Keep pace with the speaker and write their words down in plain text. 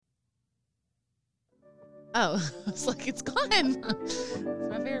Oh, it's like it's gone. It's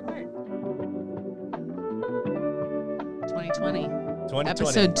my favorite part. 2020. 2020.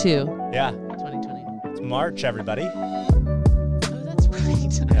 Episode 2. Yeah. 2020. It's March, everybody. Oh, that's right.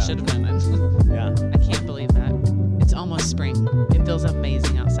 I Yeah. should have known that. Yeah. I can't believe that. It's almost spring. It feels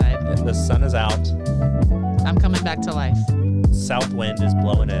amazing outside. The sun is out. I'm coming back to life. South wind is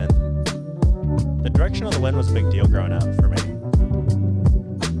blowing in. The direction of the wind was a big deal growing up for me.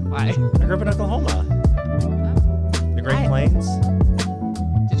 Why? I grew up in Oklahoma. The Great I- Plains.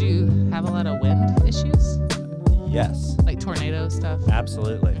 Did you have a lot of wind issues? Yes. Like tornado stuff?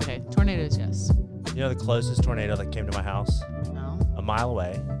 Absolutely. Okay, tornadoes, yes. You know the closest tornado that came to my house? No? A mile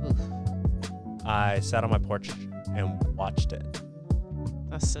away. Oof. I sat on my porch and watched it.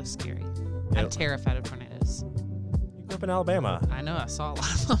 That's so scary. Yeah. I'm terrified of tornadoes. You grew up in Alabama. I know, I saw a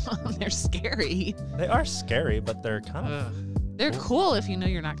lot of them. They're scary. They are scary, but they're kind of... Ugh. They're cool if you know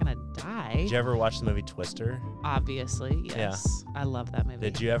you're not going to die. Did you ever watch the movie Twister? Obviously, yes. I love that movie.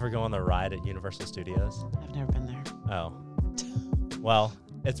 Did you ever go on the ride at Universal Studios? I've never been there. Oh. Well,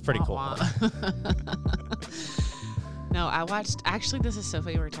 it's pretty cool. Wah, wah. No, I watched. Actually, this is so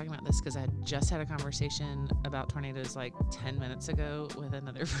funny. We were talking about this because I just had a conversation about tornadoes like 10 minutes ago with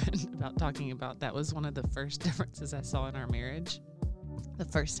another friend about talking about that was one of the first differences I saw in our marriage. The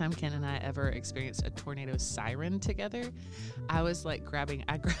first time Ken and I ever experienced a tornado siren together, I was like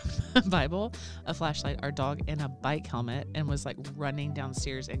I grabbed a Bible, a flashlight, our dog, and a bike helmet and was like running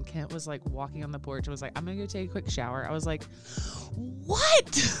downstairs. And Kent was like walking on the porch and was like, I'm going to go take a quick shower. I was like,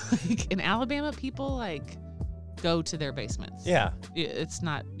 what? Like in Alabama, people like go to their basements. Yeah. It's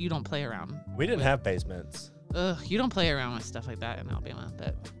not, you don't play around. We didn't have basements. You don't play around with stuff like that in Alabama,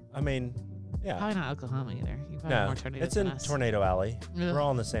 but I mean, yeah. probably not Oklahoma either. You probably have No, more tornadoes it's than in us. Tornado Alley. Ugh. We're all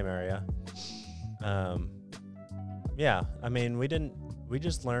in the same area. Yeah, I mean, we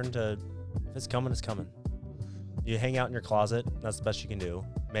just learned to, if it's coming, it's coming. You hang out in your closet. That's the best you can do.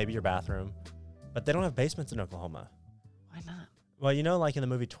 Maybe your bathroom. But they don't have basements in Oklahoma. Why not? Well, you know, like in the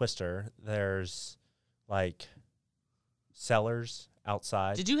movie Twister, there's like cellars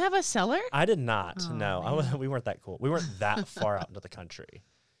outside. Did you have a cellar? I did not. Oh, No, man. we weren't that cool. We weren't that far out into the country.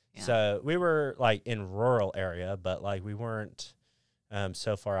 Yeah. So we were like in rural area, but like we weren't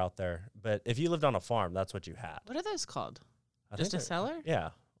so far out there. But if you lived on a farm, that's what you had. What are those called? I Just a think cellar? Yeah,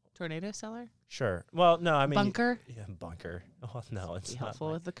 Tornado cellar? sure. Well, no, I mean Bunker? Yeah, bunker. Oh no, it's Be not. helpful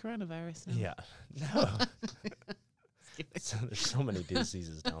like- with the coronavirus. now. Yeah, no. So there's so many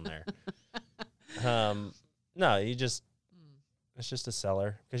diseases down there. No, you just it's just a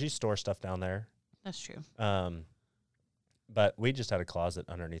cellar because you store stuff down there. That's true. But we just had a closet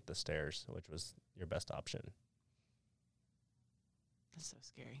underneath the stairs, which was your best option. That's so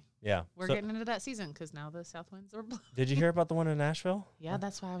scary. Yeah. We're So, getting into that season because now the south winds are blowing. did you hear about the one in Nashville? Yeah,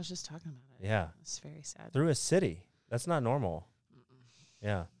 that's why I was just talking about it. Yeah. It's very sad. Through a city. That's not normal.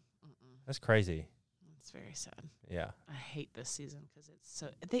 Yeah. That's crazy. It's very sad. Yeah. I hate this season because it's so.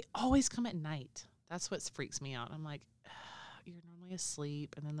 They always come at night. That's what freaks me out. I'm like, you're normally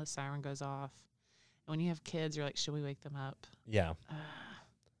asleep, and then the siren goes off. And when you have kids, you're like, should we wake them up? Yeah.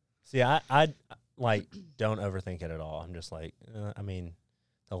 See, I like don't overthink it at all. I'm just like, I mean,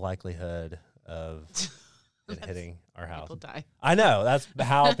 the likelihood of it That's- hitting our house. People die. I know that's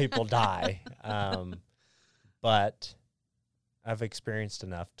how people die. But I've experienced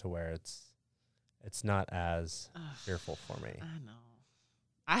enough to where it's not as Ugh. fearful for me. I know.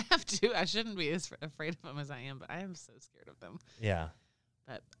 I have to. I shouldn't be as afraid of them as I am, but I am so scared of them. Yeah.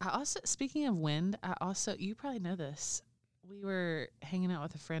 But I also, speaking of wind, you probably know this. We were hanging out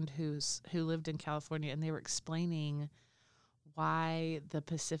with a friend who lived in California, and they were explaining why the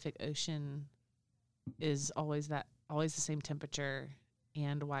Pacific Ocean is always the same temperature,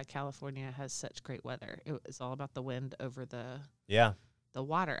 and why California has such great weather. It's all about the wind over the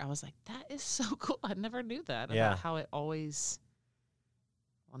water. I was like, that is so cool. I never knew that Yeah. about how it always.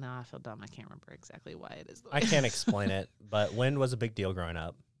 Well, now I feel dumb. I can't remember exactly why it is. The way I can't explain it, but wind was a big deal growing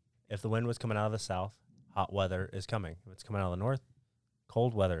up. If the wind was coming out of the south, hot weather is coming. If it's coming out of the north,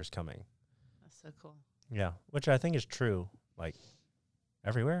 cold weather is coming. That's so cool. Yeah, which I think is true, like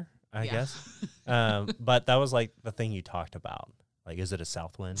everywhere, I Yeah. guess. But that was like the thing you talked about. Like, is it a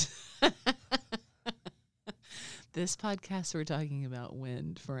south wind? This podcast, we're talking about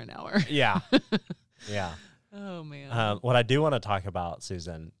wind for an hour. Yeah. Yeah. Oh, man. What I do want to talk about,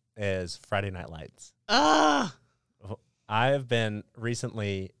 Susan, is Friday Night Lights. Ah! I have been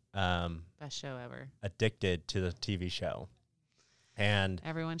recently Best show ever. addicted to the TV show. And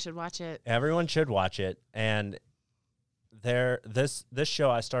Everyone should watch it. everyone should watch it. And this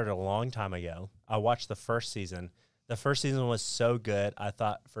show I started a long time ago. I watched the first season. The first season was so good. I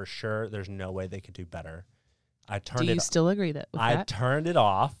thought for sure there's no way they could do better. I Do turned you it. still agree with I that? turned it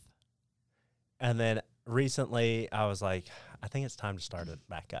off, and then recently I was like, I think it's time to start it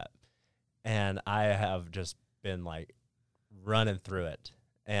back up, and I have just been like running through it,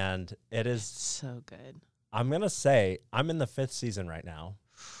 and it is. So good. I'm gonna say I'm in the 5th season right now.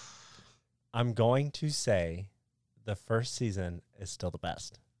 I'm going to say the first season is still the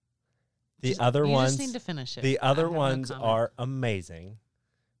best. The other you ones, just need to finish it. the I other have no ones comment. are amazing,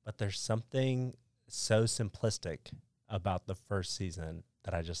 but there's something so simplistic about the first season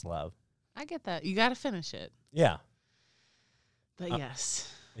that I just love. I get that. You got to finish it. Yeah, But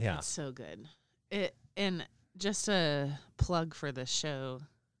yes, yeah, it's so good. And just a plug for this show.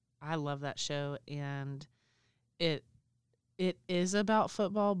 I love that show, and it is about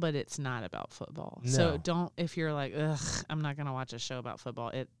football, but it's not about football. So No. don't, if you're like, ugh, I'm not gonna watch a show about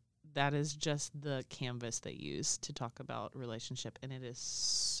football. That is just the canvas they use to talk about relationship, and it is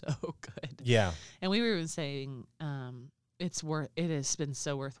so good. yeah, And we were even saying, it has been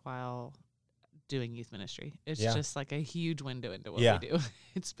so worthwhile doing youth ministry. It's Yeah. just like a huge window into what Yeah. we do.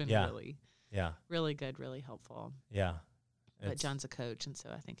 It's been Yeah. really, yeah, really good, really helpful. yeah. But It's- John's a coach, and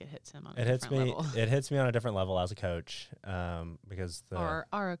so I think it hits him on it a hits different me. level. It hits me on a different level as a coach, because You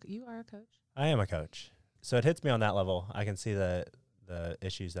are a coach. I am a coach, so it hits me on that level. I can see the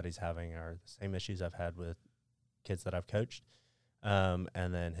issues that he's having are the same issues I've had with kids that I've coached. And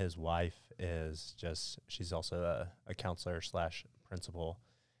then his wife is she's also a counselor / principal,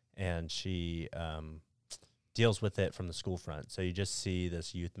 and she deals with it from the school front. So you just see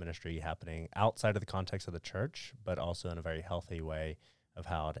this youth ministry happening outside of the context of the church, but also in a very healthy way of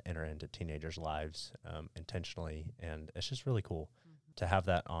how to enter into teenagers' lives intentionally. And it's just really cool to have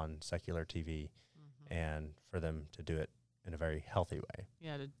that on secular TV and for them to do it in a very healthy way.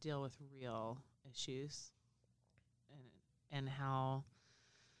 Yeah, to deal with real issues and how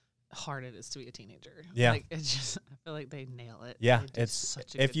hard it is to be a teenager. Yeah. Like, it's just, I feel like they nail it. Yeah, They do it's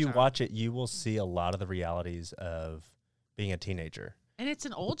such a if good you job. watch it, you will see a lot of the realities of being a teenager. And it's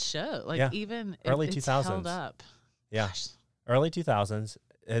an old show. Like, Yeah. even Early it's 2000s. held up. Yeah. Gosh. Early 2000s.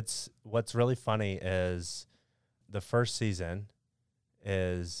 It's what's really funny is the first season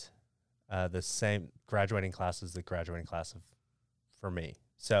is the same graduating class as the graduating class for me.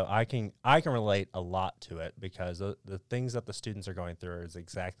 So I can relate a lot to it because the things that the students are going through is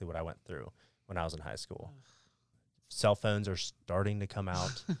exactly what I went through when I was in high school. Cell phones are starting to come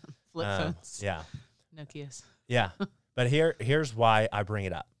out. Flip phones. Yeah. Nokias. Yeah. But here's why I bring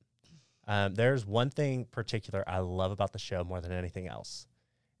it up. There's one thing particular I love about the show more than anything else.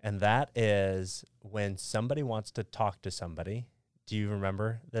 And that is when somebody wants to talk to somebody. Do you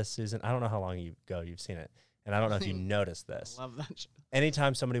remember this, Susan? I don't know how long you've seen it. And I don't know if you noticed this. I love that show.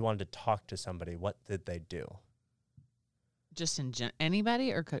 Anytime somebody wanted to talk to somebody, what did they do? Just in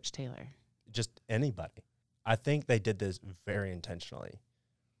anybody or Coach Taylor? Just anybody. I think they did this very intentionally.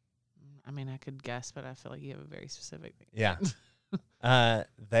 I mean, I could guess, but I feel like you have a very specific thing. Yeah.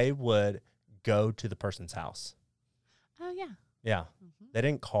 They would go to the person's house. Oh, yeah. Yeah. They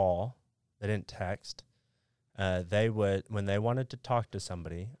didn't call. They didn't text. They would, when they wanted to talk to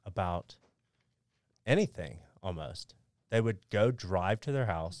somebody about anything almost, they would go drive to their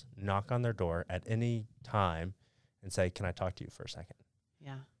house, knock on their door at any time and say, "Can I talk to you for a second?"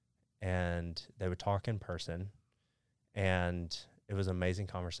 Yeah. And they would talk in person, and it was an amazing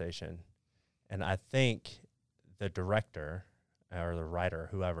conversation. And I think the director or the writer,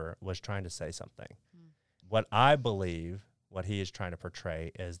 whoever, was trying to say something. What I believe, what he is trying to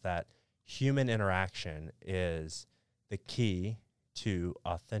portray is that human interaction is the key to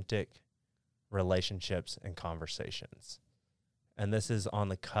authentic relationships and conversations. And this is on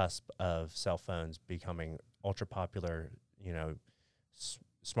the cusp of cell phones becoming ultra popular,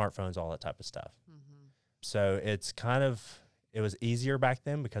 smartphones, all that type of stuff. So it's it was easier back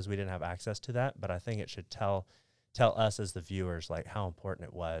then because we didn't have access to that, but I think it should tell us as the viewers, like, how important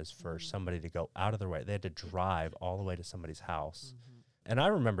it was for somebody to go out of their way. They had to drive all the way to somebody's house. And I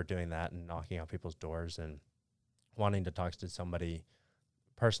remember doing that and knocking on people's doors and wanting to talk to somebody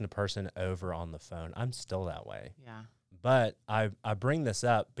person to person over on the phone. I'm still that way. Yeah. But I bring this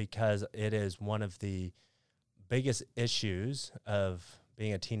up because it is one of the biggest issues of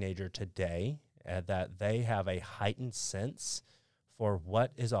being a teenager today, that they have a heightened sense for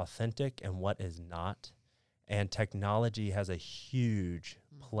what is authentic and what is not. And technology has a huge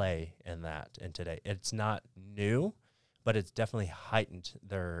play in that. And today, it's not new, but it's definitely heightened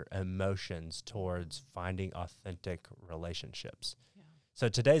their emotions towards finding authentic relationships. Yeah. So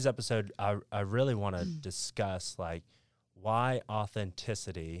today's episode, I really want to discuss why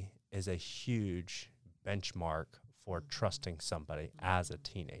authenticity is a huge benchmark for trusting somebody as a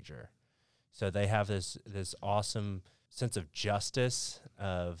teenager. So they have this awesome sense of justice,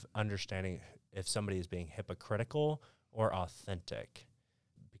 of understanding if somebody is being hypocritical or authentic.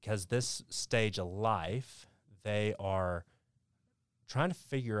 Because this stage of life, they are trying to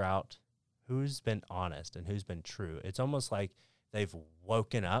figure out who's been honest and who's been true. It's almost like they've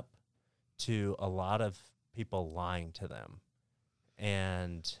woken up to a lot of people lying to them.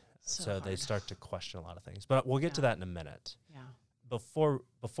 And so they start to question a lot of things. But we'll get to that in a minute. Yeah. Before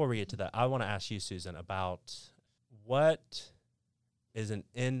we get to that, I want to ask you, Susan, about what is an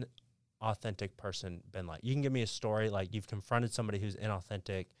inauthentic person been like? You can give me a story, like you've confronted somebody who's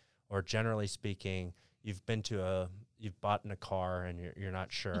inauthentic, or generally speaking, you've bought in a car and you're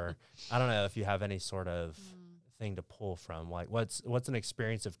not sure. I don't know if you have any sort of thing to pull from. Like what's an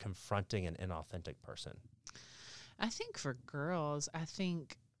experience of confronting an inauthentic person? I think for girls,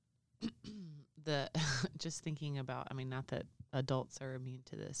 just thinking about, I mean, not that adults are immune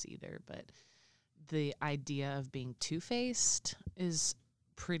to this either, but the idea of being two-faced is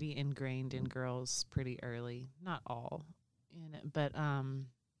pretty ingrained in girls pretty early. Not all in it, but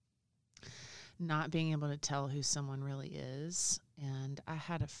not being able to tell who someone really is. And I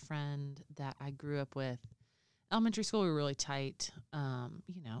had a friend that I grew up with. Elementary school, we were really tight.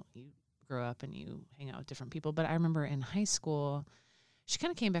 You grow up and you hang out with different people. But I remember in high school, she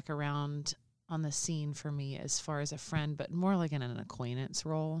kind of came back around on the scene for me as far as a friend, but more like in an acquaintance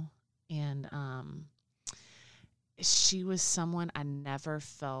role. And she was someone I never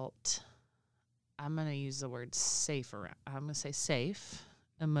felt, I'm going to use the word safe around. I'm going to say safe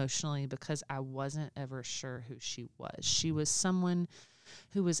emotionally, because I wasn't ever sure who she was. She was someone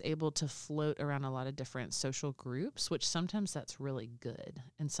who was able to float around a lot of different social groups, which sometimes that's really good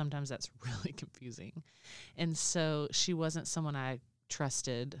and sometimes that's really confusing. And so she wasn't someone I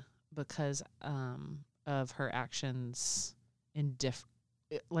trusted because of her actions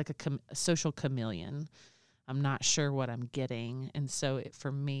like a social chameleon. I'm not sure what I'm getting. And so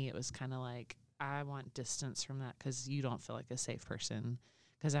for me, it was kind of like, I want distance from that because you don't feel like a safe person,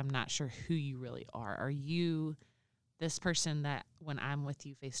 because I'm not sure who you really are. Are you this person that when I'm with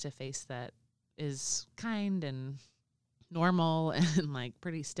you face to face that is kind and normal and like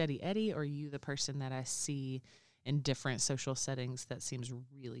pretty steady Eddie, or are you the person that I see in different social settings that seems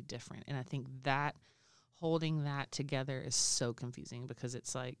really different? And I think that holding that together is so confusing, because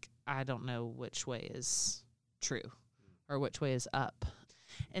it's like, I don't know which way is true or which way is up.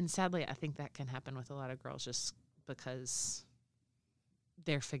 And sadly, I think that can happen with a lot of girls just because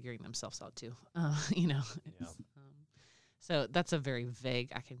they're figuring themselves out too. Yeah. So that's a very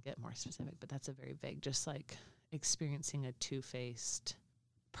vague, I can get more specific, but that's a very vague, just like experiencing a two-faced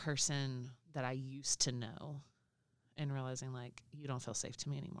person that I used to know and realizing like, you don't feel safe to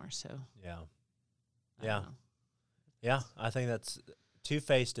me anymore. So I think that's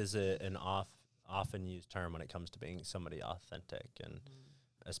two-faced is an often used term when it comes to being somebody authentic, and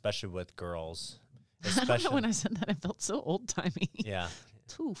especially with girls. I don't know, when I said that, I felt so old-timey. Yeah.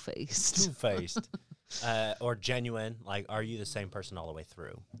 Two-faced. Two-faced. Or genuine. Like, are you the same person all the way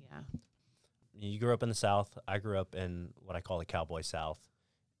through? Yeah. You grew up in the South. I grew up in what I call the cowboy South.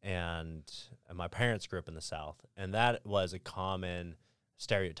 And my parents grew up in the South. And that was a common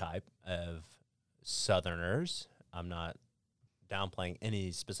stereotype of Southerners. I'm not downplaying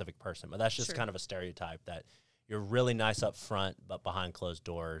any specific person, but that's just kind of a stereotype, that you're really nice up front, but behind closed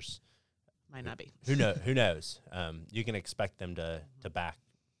doors, might not be. Who knows? You can expect them to back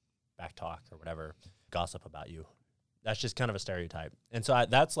talk or whatever, gossip about you. That's just kind of a stereotype. And so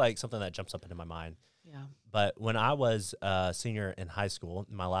that's like something that jumps up into my mind. Yeah. But when I was a senior in high school,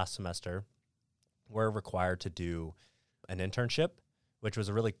 in my last semester, we're required to do an internship, which was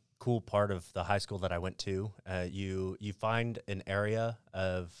a really cool part of the high school that I went to. You find an area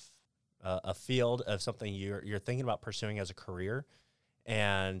of a field of something you're thinking about pursuing as a career,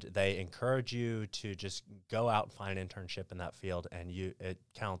 and they encourage you to just go out and find an internship in that field, and it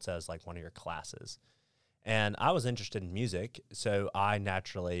counts as like one of your classes. And I was interested in music, so I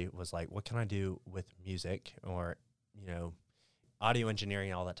naturally was like, what can I do with music, or, audio engineering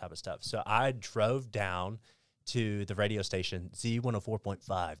and all that type of stuff. So I drove down to the radio station,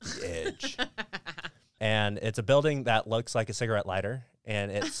 Z104.5, The Edge. And it's a building that looks like a cigarette lighter,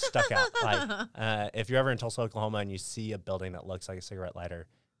 and it's stuck out. Like, if you're ever in Tulsa, Oklahoma, and you see a building that looks like a cigarette lighter,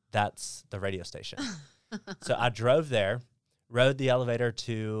 that's the radio station. So I drove there, rode the elevator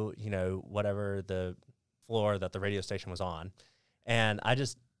to, whatever the floor that the radio station was on, and I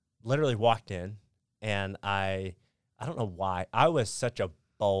just literally walked in, and I don't know why. I was such a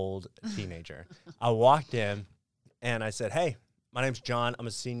bold teenager. I walked in, and I said, hey, my name's John. I'm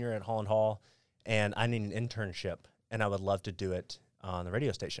a senior at Holland Hall, and I need an internship, and I would love to do it on the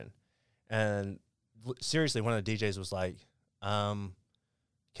radio station. And seriously, one of the DJs was like, can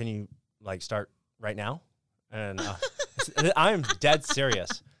you like start right now? And I'm dead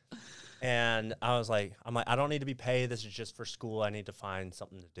serious. And I was like, I don't need to be paid. This is just for school. I need to find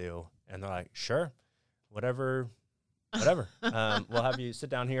something to do. And they're like, sure, whatever. We'll have you sit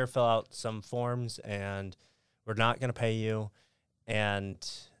down here, fill out some forms, and we're not going to pay you. And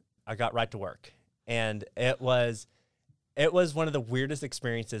I got right to work. And it was one of the weirdest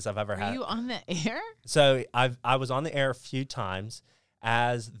experiences I've ever had. Were you on the air? So I was on the air a few times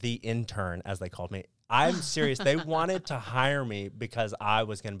as the intern, as they called me. I'm serious. They wanted to hire me because I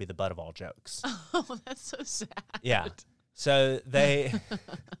was going to be the butt of all jokes. Oh, that's so sad. Yeah. So they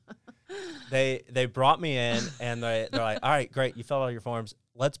brought me in, and they're like, all right, great. You filled out your forms.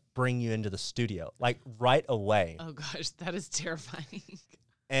 Let's bring you into the studio, like right away. Oh, gosh, that is terrifying.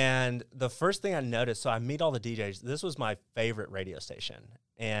 And the first thing I noticed, so I meet all the DJs. This was my favorite radio station.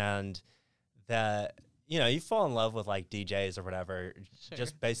 And you fall in love with like DJs or whatever,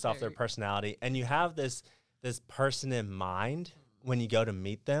 just based off their personality. And you have this person in mind when you go to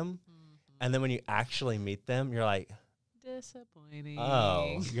meet them. And then when you actually meet them, you're like, disappointing.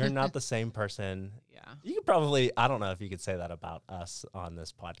 oh, you're not the same person. Yeah. You could probably, I don't know if you could say that about us on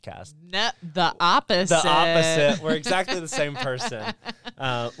this podcast. No, the opposite. The opposite. We're exactly the same person,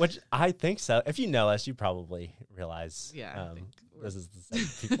 which I think so. If you know us, you probably realize I think this is the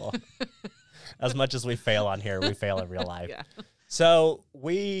same people. As much as we fail on here, we fail in real life. Yeah. So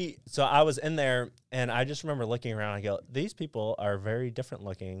I was in there, and I just remember looking around. I go, these people are very different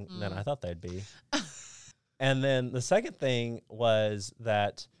looking than I thought they'd be. And then the second thing was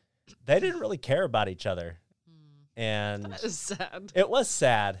that they didn't really care about each other. And that is sad. It was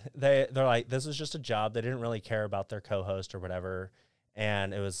sad. They're like, this is just a job. They didn't really care about their co-host or whatever.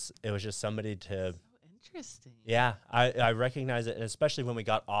 And it was just somebody to. So interesting. Yeah, I recognize it, and especially when we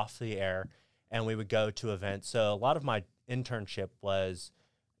got off the air and we would go to events. So a lot of my internship was,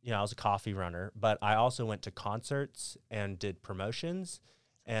 I was a coffee runner, but I also went to concerts and did promotions.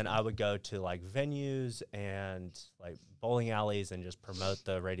 And I would go to like venues and like bowling alleys and just promote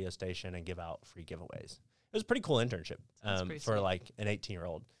the radio station and give out free giveaways. It was a pretty cool internship for sweet. Like an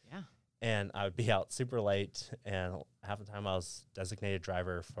 18-year-old. Yeah. And I would be out super late, and half the time I was designated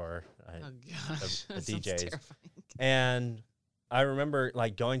driver for the DJs. Terrifying. And I remember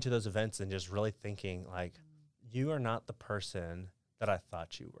like going to those events and just really thinking like, you are not the person that I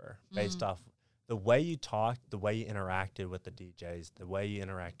thought you were, based off the way you talked, the way you interacted with the DJs, the way you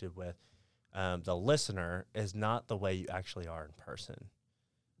interacted with the listener is not the way you actually are in person.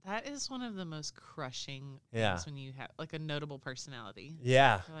 That is one of the most crushing Yeah. things when you have like a notable personality.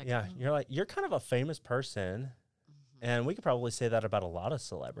 Yeah, You're like, yeah. oh. You're kind of a famous person, and we could probably say that about a lot of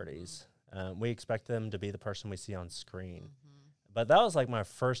celebrities. We expect them to be the person we see on screen. But that was like my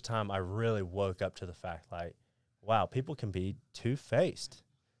first time I really woke up to the fact like, wow, people can be two-faced.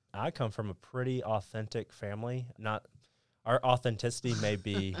 I come from a pretty authentic family. Our authenticity may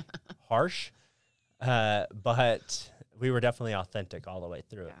be harsh, but we were definitely authentic all the way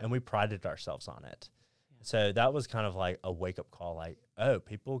through it, and we prided ourselves on it. Yeah. So that was kind of like a wake-up call, like, oh,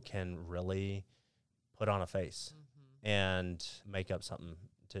 people can really put on a face and make up something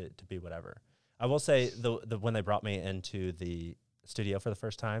to be whatever. I will say, the when they brought me into the studio for the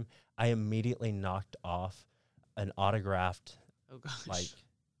first time, I immediately knocked off an autographed like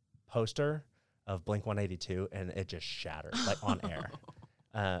poster of Blink-182, and it just shattered like on air.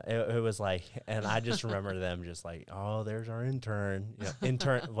 It was like, and I just remember them just like, oh, there's our intern,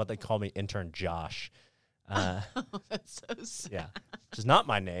 what they call me, intern Josh. That's so sad. Yeah, which is not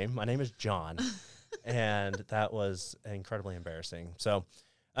my name. My name is John, and that was incredibly embarrassing. So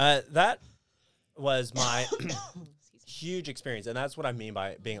that was my huge experience, and that's what I mean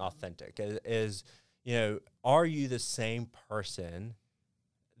by being authentic. Is are you the same person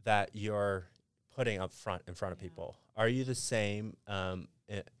that you're putting up front in front of people? Are you the same in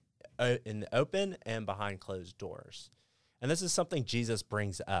the open and behind closed doors? And this is something Jesus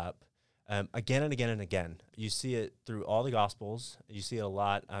brings up again and again and again. You see it through all the Gospels. You see it a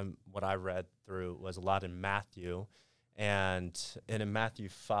lot. What I read through was a lot in Matthew. And in Matthew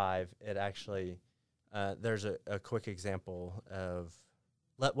 5, it actually, there's a quick example of,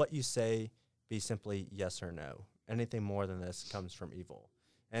 let what you say be simply yes or no. Anything more than this comes from evil.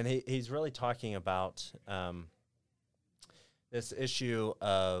 And he's really talking about this issue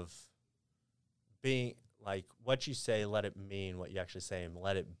of being like, what you say, let it mean what you actually say, and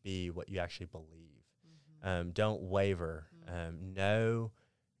let it be what you actually believe. Don't waver. Know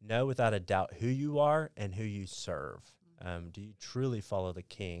without a doubt who you are and who you serve. Do you truly follow the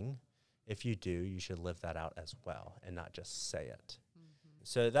King? If you do, you should live that out as well and not just say it.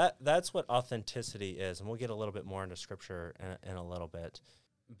 So that's what authenticity is, and we'll get a little bit more into scripture in a little bit.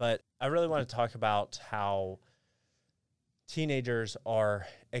 But I really want to talk about how teenagers are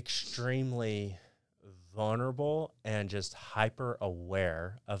extremely vulnerable and just hyper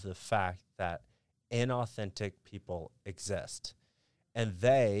aware of the fact that inauthentic people exist. And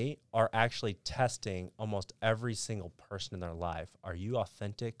they are actually testing almost every single person in their life. Are you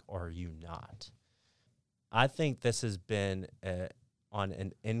authentic or are you not? I think this has been on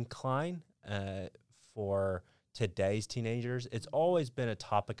an incline for today's teenagers. It's always been a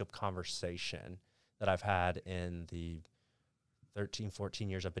topic of conversation that I've had in the 13, 14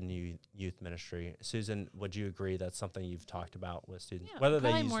 years I've been in youth ministry. Susan, would you agree that's something you've talked about with students? Yeah, whether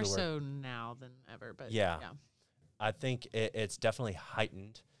probably they use more the word, so now than ever, but yeah. I think it's definitely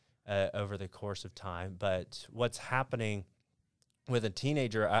heightened over the course of time. But what's happening with a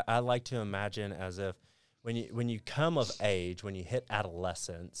teenager, I like to imagine as if when you come of age, when you hit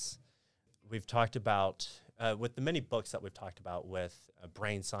adolescence, we've talked about, with the many books that we've talked about with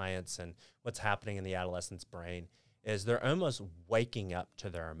brain science and what's happening in the adolescent's brain, is they're almost waking up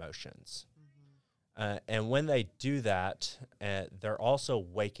to their emotions. And when they do that, they're also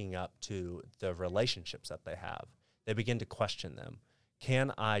waking up to the relationships that they have. They begin to question them.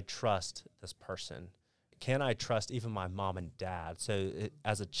 Can I trust this person? Can I trust even my mom and dad? So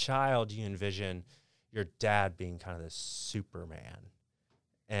as a child, you envision your dad being kind of this Superman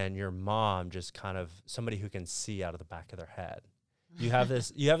and your mom just kind of somebody who can see out of the back of their head. You have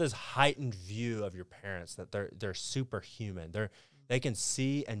this heightened view of your parents that they're superhuman. They can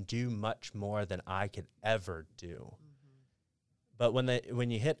see and do much more than I could ever do. But when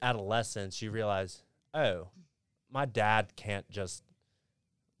you hit adolescence, you realize, oh, my dad can't just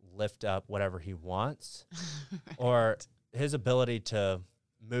lift up whatever he wants, right. Or his ability to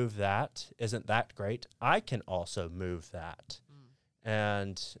move that isn't that great. I can also move that.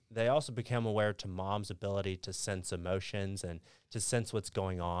 And they also become aware to mom's ability to sense emotions and to sense what's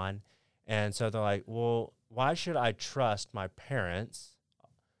going on. And so they're like, well, why should I trust my parents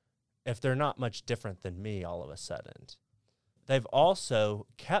if they're not much different than me all of a sudden? They've also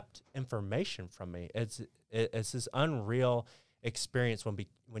kept information from me. It's this unreal experience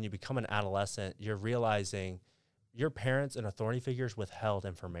when you become an adolescent. You're realizing your parents and authority figures withheld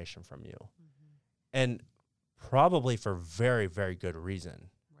information from you. And probably for very, very good reason.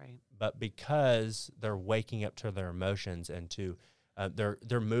 Right. But because they're waking up to their emotions and to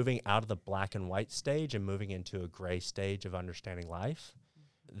they're moving out of the black and white stage and moving into a gray stage of understanding life,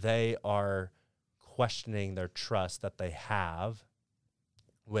 they are questioning their trust that they have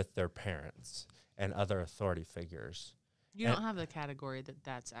with their parents and other authority figures. You don't have the category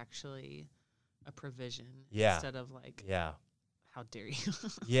that's actually a provision Yeah. instead of like, Yeah. how dare you?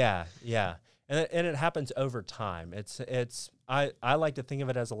 Yeah. And it happens over time. I like to think of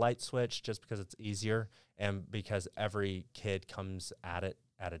it as a light switch just because it's easier and because every kid comes at it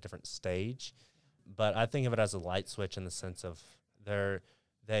at a different stage. But I think of it as a light switch in the sense of they're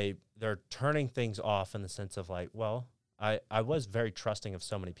turning things off in the sense of like, well, I was very trusting of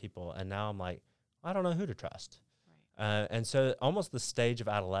so many people, and now I'm like, I don't know who to trust. Right. And so almost the stage of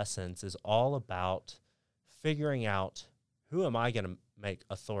adolescence is all about figuring out, who am I going to make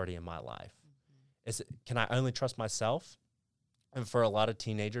authority in my life? Can I only trust myself? And for a lot of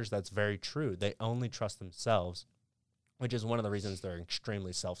teenagers, that's very true. They only trust themselves, which is one of the reasons they're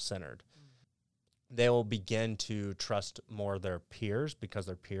extremely self-centered. They will begin to trust more their peers because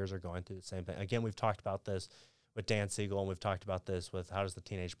their peers are going through the same thing. Again, we've talked about this with Dan Siegel, and we've talked about this with how does the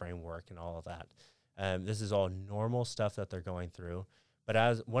teenage brain work and all of that. This is all normal stuff that they're going through. But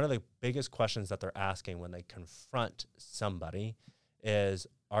as one of the biggest questions that they're asking when they confront somebody is,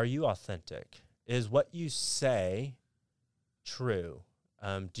 are you authentic? Is what you say true?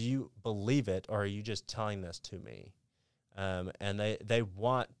 Do you believe it, or are you just telling this to me? And they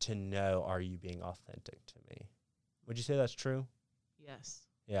want to know, are you being authentic to me? Would you say that's true? Yes.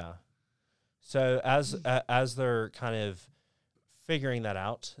 Yeah. So as they're kind of figuring that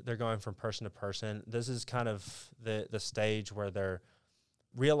out, they're going from person to person. This is kind of the stage where they're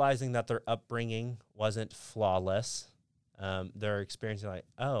realizing that their upbringing wasn't flawless. They're experiencing like,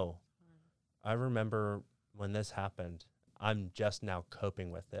 oh, I remember when this happened. I'm just now coping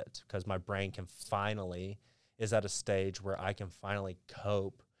with it because my brain is at a stage where I can finally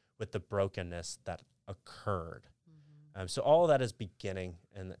cope with the brokenness that occurred. So all of that is beginning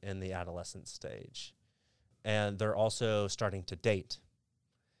in the adolescent stage. And they're also starting to date.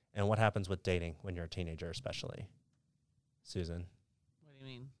 And what happens with dating when you're a teenager, especially? Susan? What do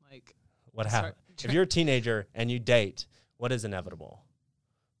you mean? Like, what happens? If you're a teenager and you date, what is inevitable?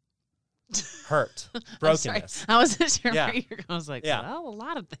 hurt, brokenness. I wasn't sure Yeah. where you're going. I was like, Yeah. well, a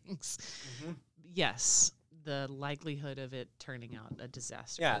lot of things. Mhm. Yes. The likelihood of it turning out a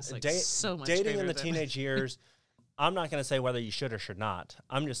disaster Yeah, is like da- so much dating in greater the than- teenage years, I'm not going to say whether you should or should not.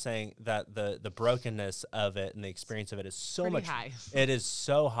 I'm just saying that the brokenness of it and the experience of it is so Pretty much high. It is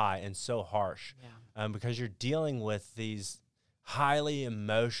so high and so harsh, Yeah. because you're dealing with these highly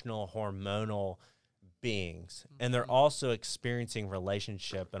emotional, hormonal beings, and they're Mhm. also experiencing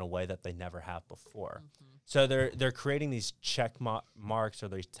relationship in a way that they never have before. Mhm. So they're creating these check marks or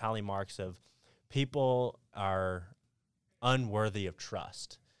these tally marks of people are unworthy of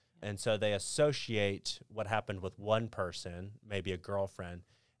trust. And so they associate what happened with one person, maybe a girlfriend,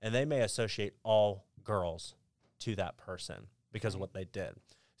 and they may associate all girls to that person because of Right. what they did.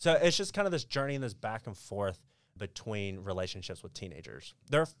 So it's just kind of this journey and this back and forth between relationships with teenagers.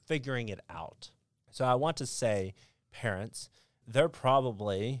 They're figuring it out. So I want to say, parents,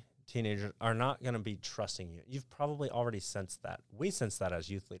 teenagers are not going to be trusting you. You've probably already sensed that. We sense that as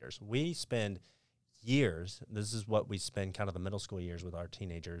youth leaders. We spend years, this is what we spend kind of the middle school years with our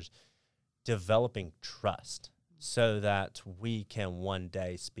teenagers, developing trust so that we can one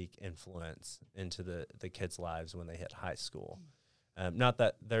day speak influence into the kids' lives when they hit high school. Not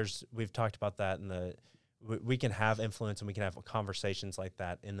that we've talked about that we can have influence and we can have conversations like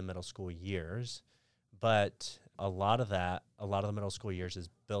that in the middle school years, but a lot of the middle school years is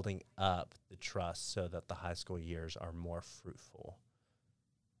building up the trust so that the high school years are more fruitful,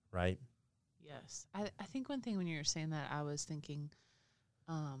 right? Yes. I think one thing when you were saying that, I was thinking,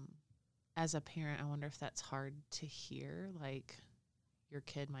 as a parent, I wonder if that's hard to hear, like your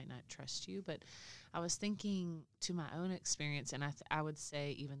kid might not trust you. But I was thinking to my own experience, and I would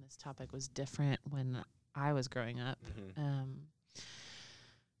say even this topic was different when I was growing up. Mm-hmm.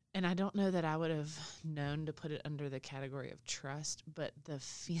 And I don't know that I would have known to put it under the category of trust, but the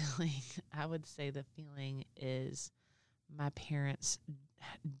feeling, I would say the feeling is my parents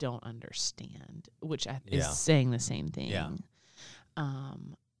don't understand, which is saying the same thing. Yeah.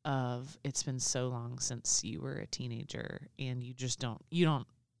 Of it's been so long since you were a teenager and you just don't,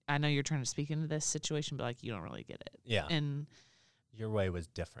 I know you're trying to speak into this situation, but like you don't really get it. Yeah. And your way was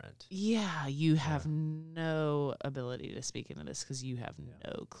different. yeah, you have no ability to speak into this because you have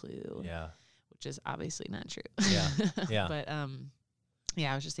no clue. Yeah. Which is obviously not true. Yeah. Yeah. But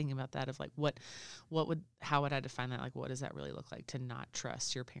yeah, I was just thinking about that of like how would I define that? Like, what does that really look like to not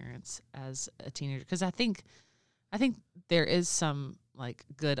trust your parents as a teenager? Because I think there is some like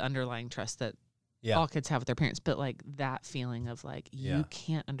good underlying trust that all kids have with their parents, but like that feeling of like you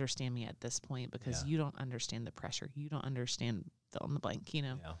can't understand me at this point because you don't understand the pressure, you don't understand fill in the blank,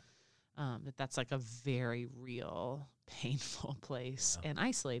 that's like a very real, painful place and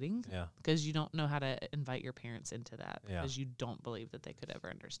isolating because you don't know how to invite your parents into that because you don't believe that they could ever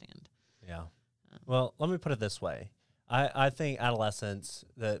understand. Yeah. Well, let me put it this way. I think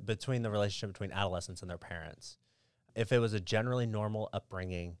between the relationship between adolescents and their parents, if it was a generally normal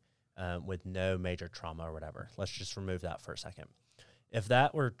upbringing with no major trauma or whatever, let's just remove that for a second. If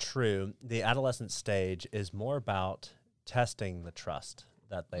that were true, the adolescent stage is more about testing the trust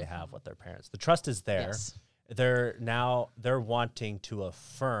that they have with their parents. The trust is there. Yes. They're wanting to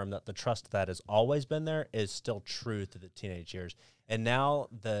affirm that the trust that has always been there is still true through the teenage years. And now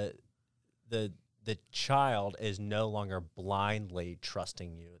the child is no longer blindly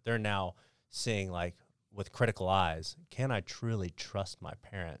trusting you. They're now seeing like with critical eyes, can I truly trust my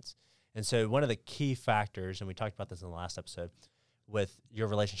parents? And so one of the key factors, and we talked about this in the last episode, with your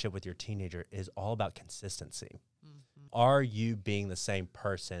relationship with your teenager is all about consistency. Mm-hmm. Are you being the same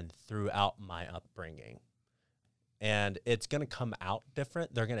person throughout my upbringing? And it's going to come out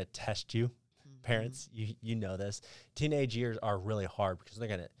different. They're going to test you. Mm-hmm. Parents, you know this. Teenage years are really hard because they're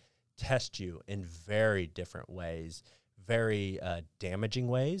going to test you in very different ways, very damaging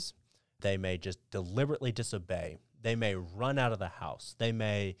ways. They may just deliberately disobey. They may run out of the house. They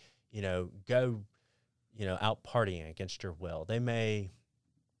may, go, out partying against your will. They may,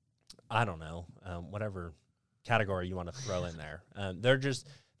 I don't know, whatever category you want to throw in there.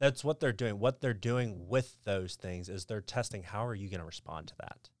 That's what they're doing. What they're doing with those things is they're testing how are you going to respond to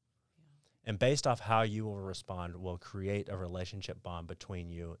that. Yeah. And based off how you will respond will create a relationship bond between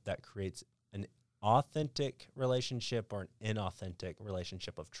you that creates an authentic relationship or an inauthentic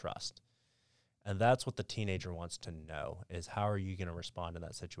relationship of trust. And that's what the teenager wants to know is how are you going to respond in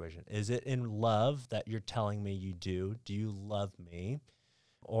that situation? Is it in love that you're telling me you do? Do you love me?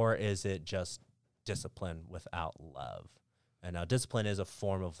 Or is it just discipline without love? And now discipline is a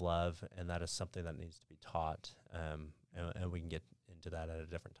form of love, and that is something that needs to be taught. And we can get into that at a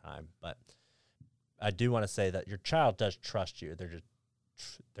different time. But I do want to say that your child does trust you. They're just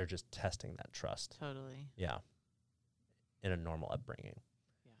they're just testing that trust. Totally. Yeah. In a normal upbringing.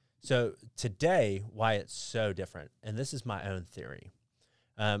 Yeah. So today, why it's so different, and this is my own theory,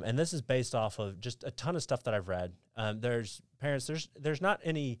 and this is based off of just a ton of stuff that I've read. There's not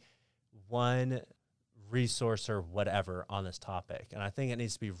any one resource or whatever on this topic, and I think it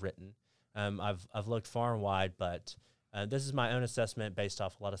needs to be written. I've looked far and wide, but this is my own assessment based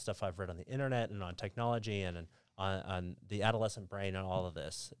off a lot of stuff I've read on the internet and on technology and on the adolescent brain and all of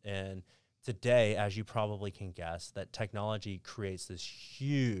this. And today, as you probably can guess, that technology creates this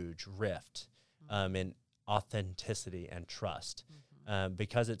huge rift in authenticity and trust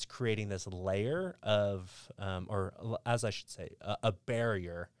because it's creating this layer of, or as I should say, a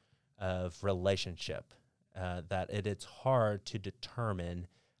barrier of relationship that it's hard to determine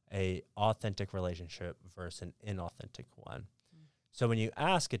a authentic relationship versus an inauthentic one. So when you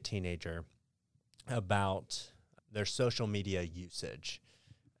ask a teenager about their social media usage,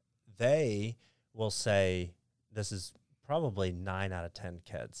 they will say, this is probably 9 out of 10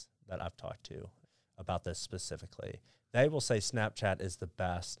 kids that I've talked to about this specifically. They will say Snapchat is the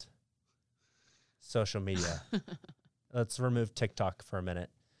best social media. Let's remove TikTok for a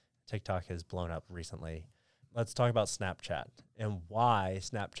minute. TikTok has blown up recently. Let's talk about Snapchat and why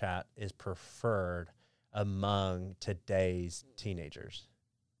Snapchat is preferred among today's teenagers.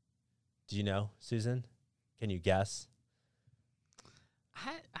 Do you know, Susan? Can you guess?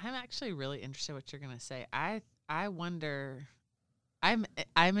 I'm actually really interested what you're going to say. I wonder. I'm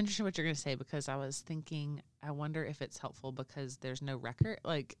interested what you're going to say because I was thinking. I wonder if it's helpful because there's no record,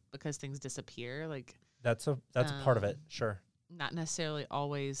 like because things disappear. Like that's a part of it. Sure. Not necessarily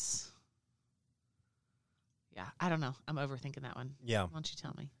always. Yeah, I don't know. I'm overthinking that one. Yeah. Why don't you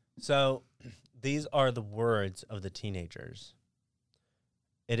tell me? So these are the words of the teenagers.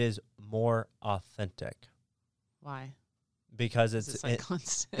 It is more authentic. Why? Because it's like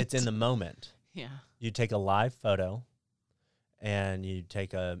constant. It's in the moment. Yeah. You take a live photo and you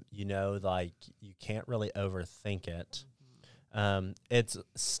take like you can't really overthink it. It's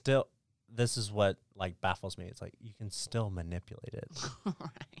still, this is what like baffles me. It's like you can still manipulate it.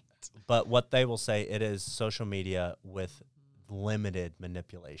 Right. But what they will say, it is social media with limited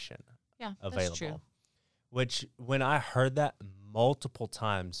manipulation available. That's true. Which when I heard that multiple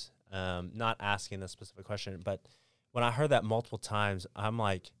times, not asking this specific question, but when I heard that multiple times, I'm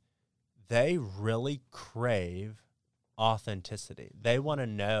like, they really crave authenticity. They want to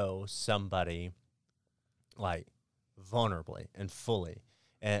know somebody like vulnerably and fully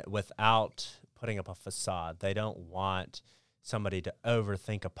and without putting up a facade. They don't want somebody to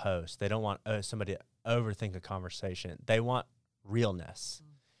overthink a post. They don't want somebody to overthink a conversation. They want realness.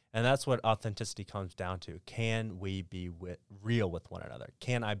 And that's what authenticity comes down to. Can we be real with one another?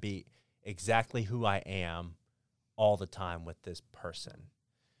 Can I be exactly who I am all the time with this person?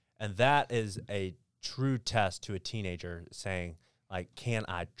 And that is a true test to a teenager saying, like, can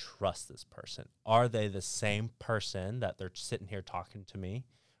I trust this person? Are they the same person that they're sitting here talking to me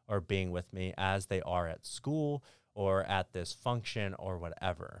or being with me as they are at school or at this function or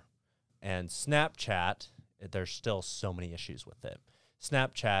whatever? And Snapchat, there's still so many issues with it.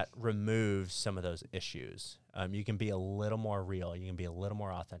 Snapchat removes some of those issues. You can be a little more real. You can be a little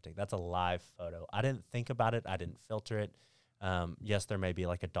more authentic. That's a live photo. I didn't think about it. I didn't filter it. Yes, there may be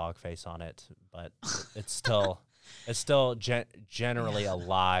like a dog face on it, but it's still generally a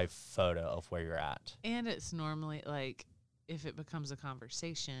live photo of where you're at. And it's normally like if it becomes a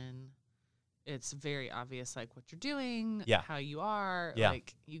conversation, it's very obvious like what you're doing, how you are. Yeah.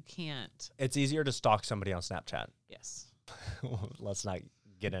 Like you can't. It's easier to stalk somebody on Snapchat. Yes. Let's not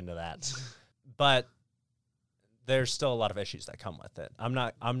get into that. But there's still a lot of issues that come with it. I'm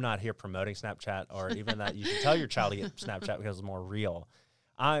not here promoting Snapchat or even that you should tell your child to get Snapchat because it's more real.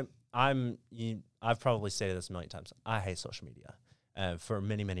 I've probably stated this a million times. I hate social media for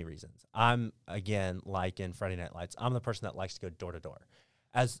many, many reasons. I'm, again, like in Friday Night Lights, I'm the person that likes to go door to door.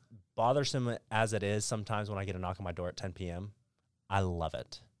 As bothersome as it is sometimes when I get a knock on my door at 10 p.m., I love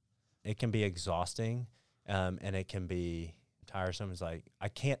it. It can be exhausting and it can be tiresome. It's like I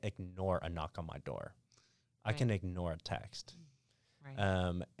can't ignore a knock on my door. I can ignore a text.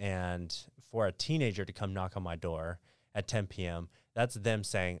 Right. And for a teenager to come knock on my door at 10 p.m., that's them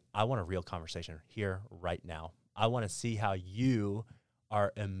saying, I want a real conversation here right now. I want to see how you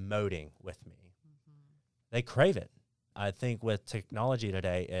are emoting with me. Mm-hmm. They crave it. I think with technology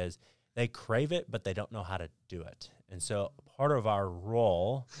today is they crave it, but they don't know how to do it. And so part of our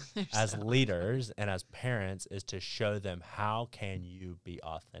role as leaders and as parents is to show them how can you be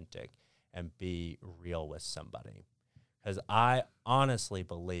authentic and be real with somebody. Because I honestly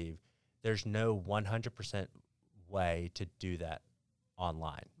believe there's no 100% way to do that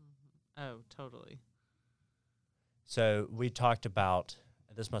online. Oh, totally. So we talked about,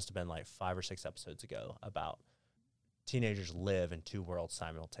 this must have been like 5 or 6 episodes ago, about teenagers live in 2 worlds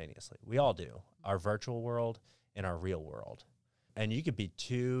simultaneously. We all do, our virtual world and our real world. And you could be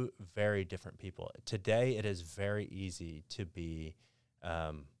 2 very different people. Today, it is very easy to be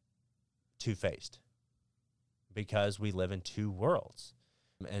two-faced because we live in 2 worlds.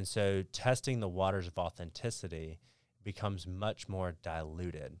 And so testing the waters of authenticity becomes much more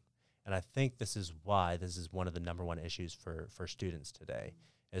diluted. And I think this is why this is one of the number one issues for students today,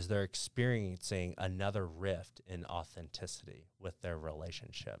 is they're experiencing another rift in authenticity with their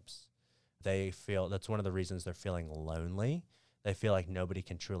relationships. They feel, that's one of the reasons they're feeling lonely. They feel like nobody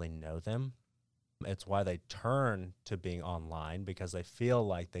can truly know them. It's why they turn to being online, because they feel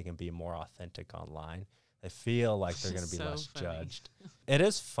like they can be more authentic online. They feel like they're going to be So less funny. judged. It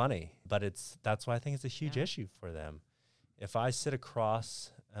is funny, but that's why I think it's a huge Yeah. issue for them. If I sit across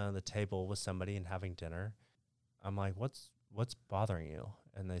the table with somebody and having dinner, I'm like, what's bothering you?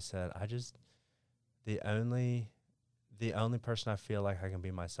 And they said, the only person I feel like I can be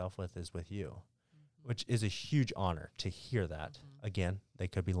myself with is with you, which is a huge honor to hear that. Again, they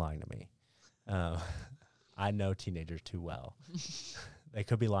could be lying to me. I know teenagers too well. They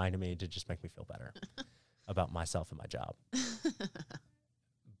could be lying to me to just make me feel better about myself and my job.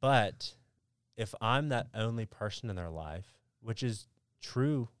 But if I'm that only person in their life, which is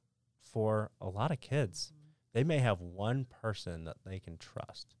true for a lot of kids, they may have one person that they can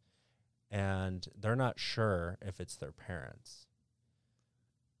trust, and they're not sure if it's their parents.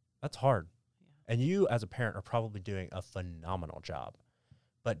 That's hard. Yeah. And you as a parent are probably doing a phenomenal job.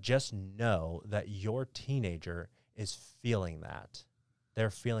 But just know that your teenager is feeling that. They're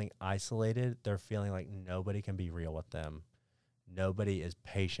feeling isolated. They're feeling like nobody can be real with them. Nobody is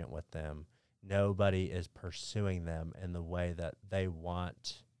patient with them. Nobody is pursuing them in the way that they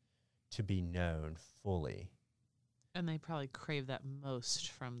want to be known fully. And they probably crave that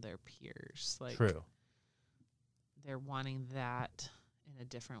most from their peers. Like, True. they're wanting that in a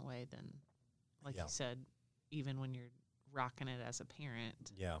different way than, like Yeah. you said, even when you're rocking it as a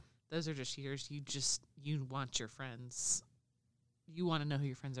parent. Yeah. Those are just years you want your friends. You want to know who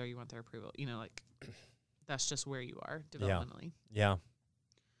your friends are. You want their approval. You know, like, that's just where you are developmentally. Yeah.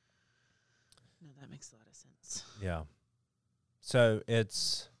 No, that makes a lot of sense. Yeah. So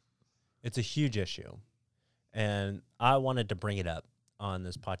it's a huge issue. And I wanted to bring it up on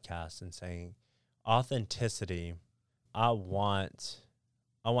this podcast and saying authenticity, I want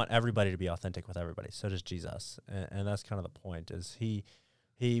everybody to be authentic with everybody. So does Jesus. And that's kind of the point, is he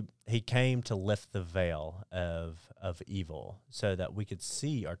came to lift the veil of evil so that we could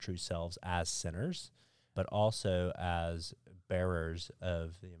see our true selves as sinners, but also as bearers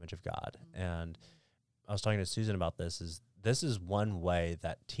of the image of God. And I was talking to Susan about this is one way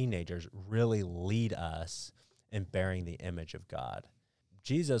that teenagers really lead us in bearing the image of God.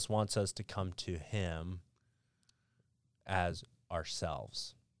 Jesus wants us to come to him as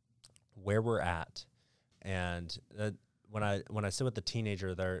ourselves, where we're at. And when I sit with the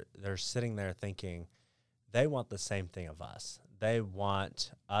teenager, they're sitting there thinking they want the same thing of us. They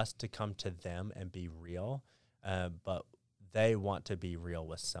want us to come to them and be real, but they want to be real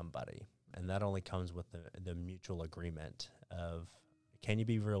with somebody. And that only comes with the mutual agreement of, can you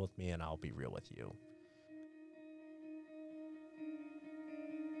be real with me and I'll be real with you.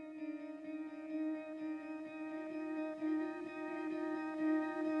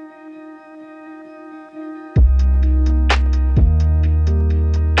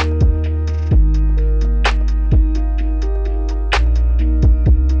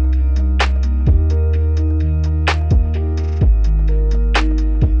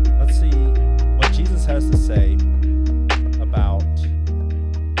 Let's see what Jesus has to say about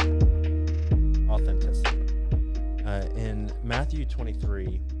authenticity. In Matthew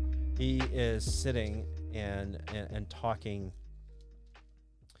 23, he is sitting and talking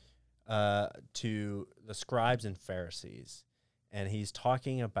to the scribes and Pharisees. And he's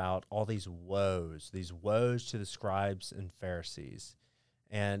talking about all these woes to the scribes and Pharisees.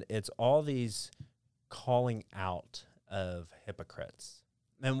 And it's all these calling out of hypocrites.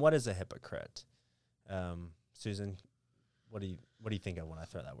 And what is a hypocrite? Susan, what do you think of when I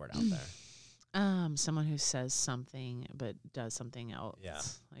throw that word out there? Someone who says something but does something else. Yeah.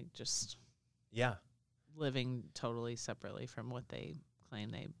 Like, just Yeah. living totally separately from what they claim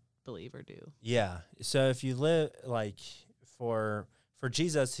they believe or do. Yeah. So if you live like for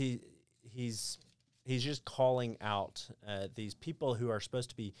Jesus, he's just calling out these people who are supposed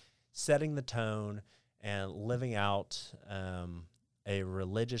to be setting the tone and living out a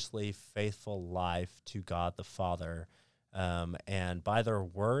religiously faithful life to God the Father, And by their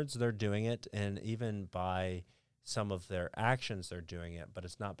words, they're doing it, and even by some of their actions, they're doing it, but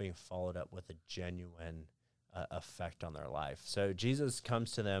it's not being followed up with a genuine effect on their life. So Jesus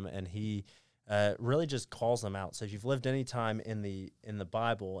comes to them, and he really just calls them out. So if you've lived any time in the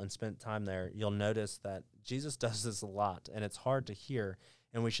Bible and spent time there, you'll notice that Jesus does this a lot, and it's hard to hear.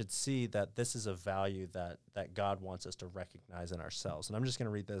 And we should see that this is a value that God wants us to recognize in ourselves. And I'm just going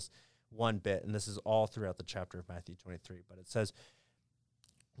to read this one bit, and this is all throughout the chapter of Matthew 23. But it says,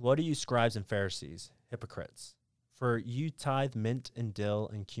 "What are you, scribes and Pharisees, hypocrites? For you tithe mint and dill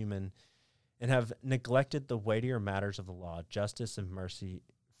and cumin, and have neglected the weightier matters of the law, justice and mercy,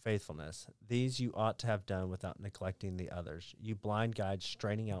 faithfulness. These you ought to have done without neglecting the others. You blind guides,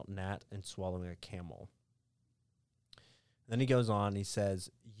 straining out gnat and swallowing a camel." Then he goes on, he says,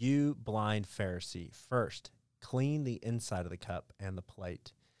 "You blind Pharisee, first clean the inside of the cup and the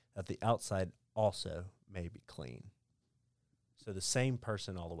plate, that the outside also may be clean." So the same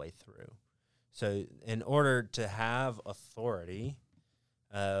person all the way through. So in order to have authority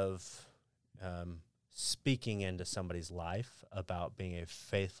of speaking into somebody's life about being a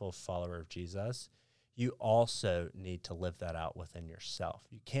faithful follower of Jesus, you also need to live that out within yourself.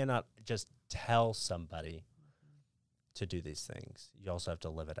 You cannot just tell somebody to do these things. You also have to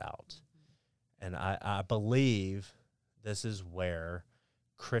live it out. And I believe this is where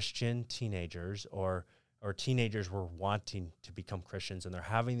Christian teenagers or teenagers were wanting to become Christians, and they're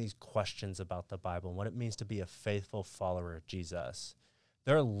having these questions about the Bible and what it means to be a faithful follower of Jesus.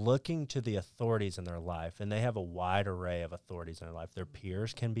 They're looking to the authorities in their life, and they have a wide array of authorities in their life. Their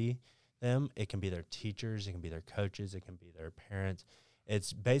peers can be them. It can be their teachers. It can be their coaches. It can be their parents.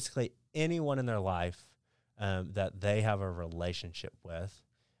 It's basically anyone in their life that they have a relationship with.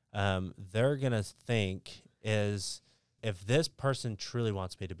 They're going to think is, if this person truly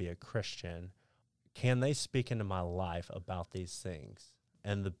wants me to be a Christian, can they speak into my life about these things?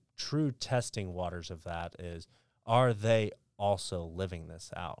 And the true testing waters of that is, are they also living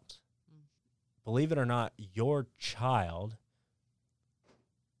this out? Believe it or not, your child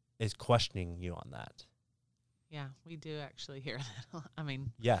is questioning you on that. Yeah, we do actually hear that. I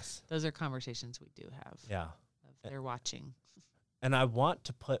mean, yes, those are conversations we do have. Yeah. They're watching. And I want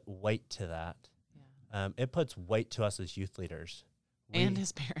to put weight to that. Yeah. It puts weight to us as youth leaders. And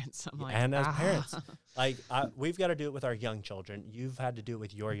as parents. I'm like, and as parents. Like, we've got to do it with our young children. You've had to do it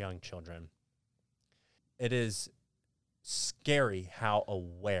with your young children. It is scary how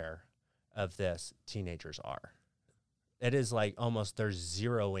aware of this teenagers are. It is like almost they're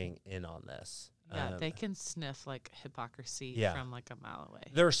zeroing in on this. Yeah, they can sniff like hypocrisy from like a mile away.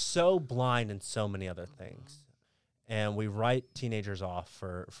 They're so blind in so many other things. And we write teenagers off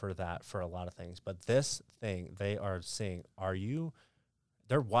for that, for a lot of things. But this thing, they are seeing,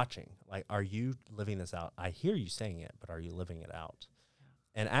 they're watching. Like, are you living this out? I hear you saying it, but are you living it out?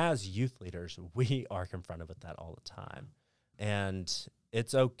 Yeah. And as youth leaders, we are confronted with that all the time. And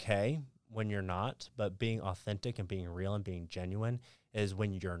it's okay when you're not, but being authentic and being real and being genuine is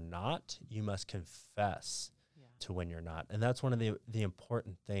when you're not, you must confess to when you're not. And that's one of the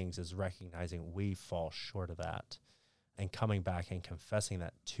important things, is recognizing we fall short of that. And coming back and confessing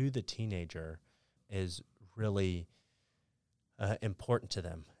that to the teenager is really important to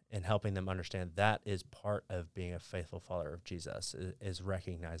them, and helping them understand that is part of being a faithful follower of Jesus, is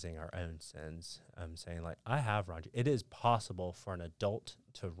recognizing our own sins. Saying, like, I have wronged you. It is possible for an adult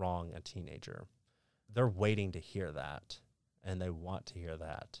to wrong a teenager. They're waiting to hear that, and they want to hear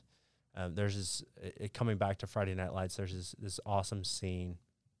that. There's this, coming back to Friday Night Lights, there's this awesome scene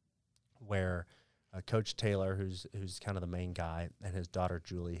where Coach Taylor, who's kind of the main guy, and his daughter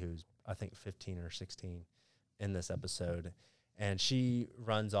Julie, who's I think 15 or 16 in this episode, and she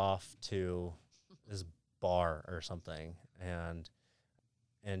runs off to this bar or something, and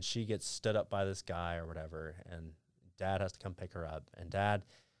she gets stood up by this guy or whatever, and Dad has to come pick her up, and Dad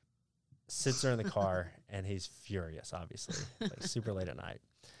sits her in the car, and he's furious, obviously, like super late at night,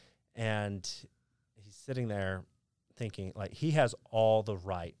 and he's sitting there thinking, like, he has all the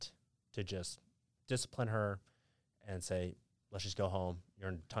right to just discipline her and say, let's just go home, you're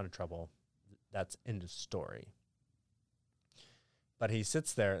in a ton of trouble, that's end of story. But he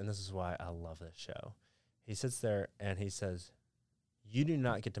sits there, and this is why I love this show. He sits there and he says, you do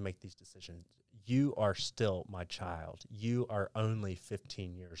not get to make these decisions. You are still my child. You are only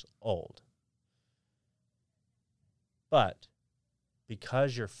 15 years old. But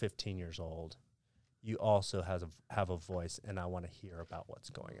because you're 15 years old, you also have a voice, and I want to hear about what's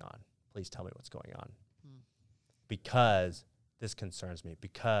going on. Please tell me what's going on. Because this concerns me,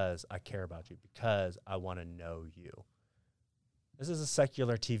 because I care about you, because I want to know you. This is a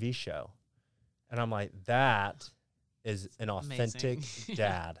secular TV show. And I'm like, that is an authentic Amazing.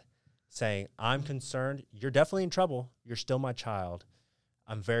 dad saying, I'm concerned. You're definitely in trouble. You're still my child.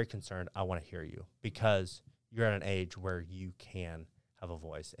 I'm very concerned. I want to hear you because you're at an age where you can have a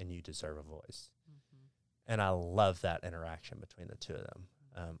voice and you deserve a voice. Mm-hmm. And I love that interaction between the two of them.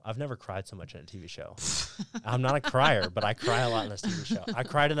 I've never cried so much in a TV show. I'm not a crier, but I cry a lot in this TV show. I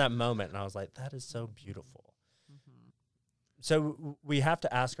cried in that moment, and I was like, that is so beautiful. Mm-hmm. So we have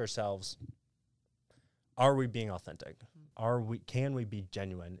to ask ourselves, are we being authentic? Can we be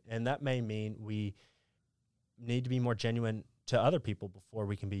genuine? And that may mean we need to be more genuine to other people before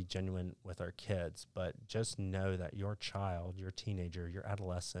we can be genuine with our kids. But just know that your child, your teenager, your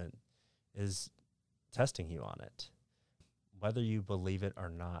adolescent is testing you on it. Whether you believe it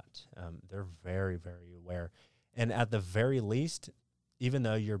or not, they're very, very aware. And at the very least, even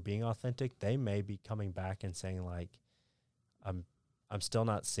though you're being authentic, they may be coming back and saying, like, I'm still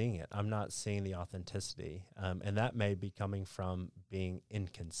not seeing it. I'm not seeing the authenticity. And that may be coming from being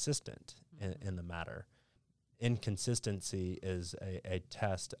inconsistent in the matter. Inconsistency is a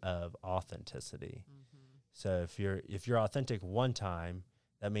test of authenticity. Mm-hmm. So if you're authentic one time,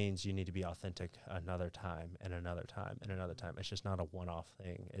 that means you need to be authentic another time and another time and another time. It's just not a one-off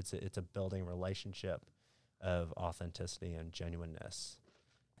thing. It's a building relationship of authenticity and genuineness.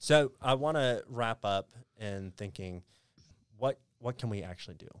 So I want to wrap up in thinking, what can we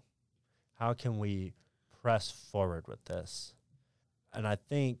actually do? How can we press forward with this? And I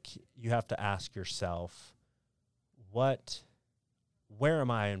think you have to ask yourself, where am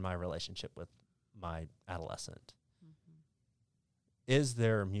I in my relationship with my adolescent? Is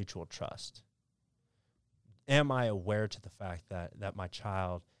there mutual trust? Am I aware to the fact that my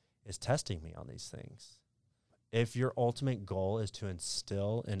child is testing me on these things? If your ultimate goal is to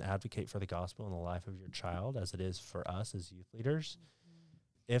instill and advocate for the gospel in the life of your child, as it is for us as youth leaders,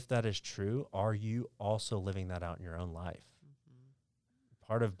 if that is true, are you also living that out in your own life?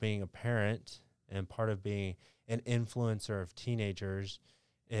 Part of being a parent and part of being an influencer of teenagers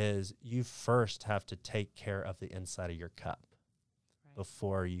is you first have to take care of the inside of your cup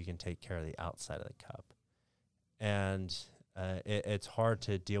before you can take care of the outside of the cup. And it's hard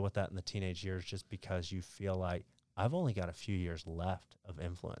to deal with that in the teenage years just because you feel like I've only got a few years left of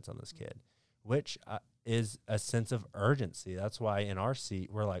influence on this kid, which is a sense of urgency. That's why in our seat,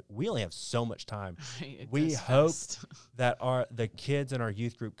 we're like, we only have so much time. We hope that the kids in our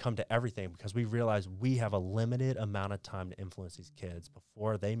youth group come to everything because we realize we have a limited amount of time to influence these kids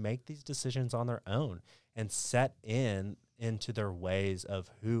before they make these decisions on their own and set into their ways of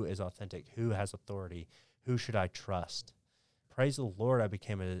who is authentic, who has authority, who should I trust. Praise the Lord, I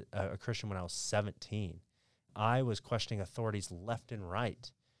became a Christian when I was 17. I was questioning authorities left and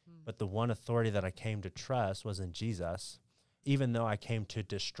right, but the one authority that I came to trust was in Jesus, even though I came to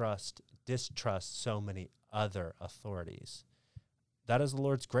distrust so many other authorities. That is the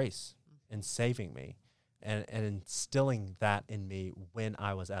Lord's grace in saving me and instilling that in me when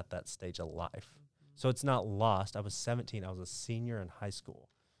I was at that stage of life. So it's not lost. I was 17. I was a senior in high school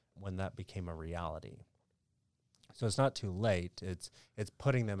when that became a reality. So it's not too late. It's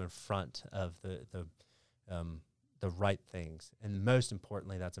putting them in front of the right things. And most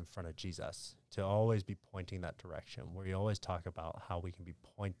importantly, that's in front of Jesus, to always be pointing that direction. We always talk about how we can be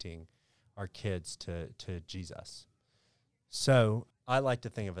pointing our kids to Jesus. So I like to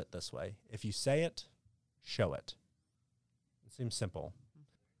think of it this way. If you say it, show it. It seems simple.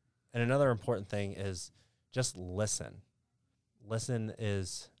 And another important thing is just listen. Listen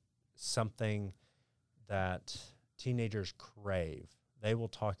is something that teenagers crave. They will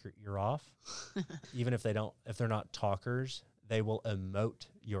talk your ear off. Even if they're not talkers, they will emote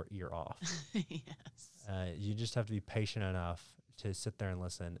your ear off. Yes. You just have to be patient enough to sit there and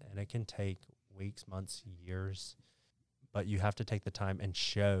listen. And it can take weeks, months, years, but you have to take the time and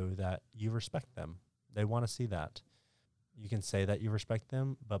show that you respect them. They want to see that. You can say that you respect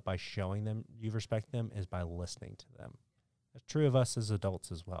them, but by showing them you respect them is by listening to them. That's true of us as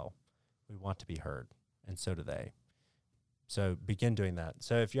adults as well. We want to be heard, and so do they. So begin doing that.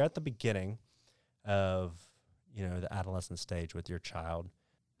 So if you're at the beginning of, the adolescent stage with your child,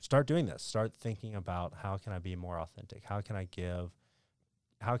 start doing this. Start thinking about, how can I be more authentic? How can I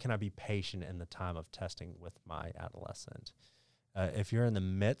be patient in the time of testing with my adolescent? If you're in the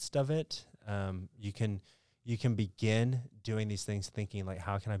midst of it, you can begin doing these things thinking like,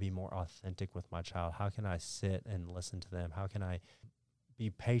 how can I be more authentic with my child? How can I sit and listen to them? How can I be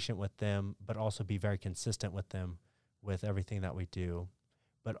patient with them, but also be very consistent with them with everything that we do,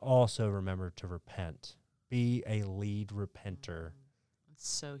 but also remember to repent. Be a lead repenter. It's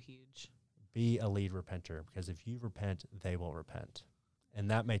so huge. Be a lead repenter, because if you repent, they will repent. And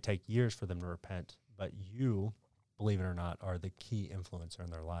that may take years for them to repent, but you believe it or not, are the key influencer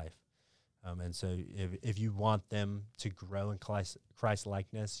in their life. And so if you want them to grow in Christ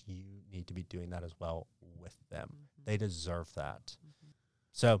likeness, you need to be doing that as well with them. Mm-hmm. They deserve that. Mm-hmm.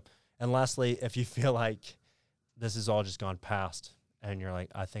 So, and lastly, if you feel like this has all just gone past and you're like,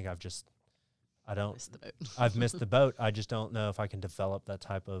 I think I've missed the boat. I've missed the boat. I just don't know if I can develop that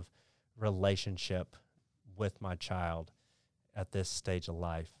type of relationship with my child at this stage of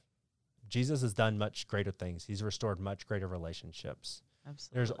life. Jesus has done much greater things. He's restored much greater relationships.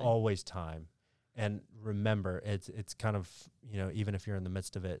 Absolutely. There's always time. And remember, it's kind of, even if you're in the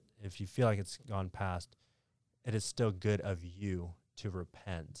midst of it, if you feel like it's gone past, it is still good of you to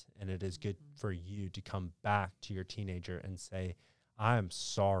repent. And it is good for you to come back to your teenager and say, I am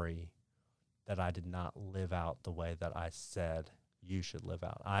sorry that I did not live out the way that I said you should live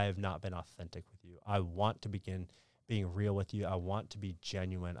out. I have not been authentic with you. I want to begin being real with you. I want to be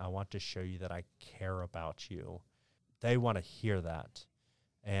genuine. I want to show you that I care about you. They want to hear that.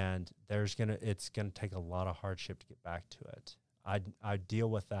 And it's gonna take a lot of hardship to get back to it. I deal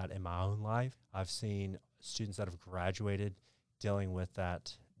with that in my own life. I've seen students that have graduated dealing with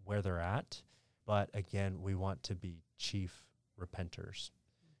that where they're at. But again, we want to be chief repenters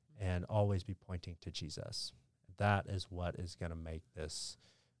and always be pointing to Jesus. That is what is going to make this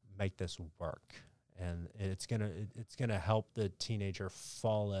work. And it's gonna help the teenager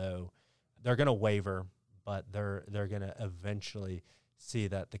follow. They're gonna waver, but they're gonna eventually see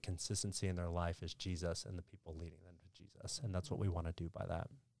that the consistency in their life is Jesus and the people leading them to Jesus. And that's what we want to do by that.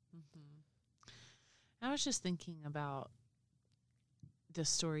 Mm-hmm. I was just thinking about the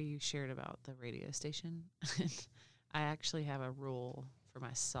story you shared about the radio station. I actually have a rule for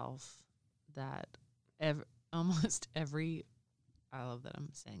myself that almost every, I love that I'm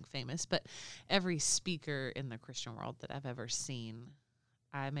saying famous, but every speaker in the Christian world that I've ever seen,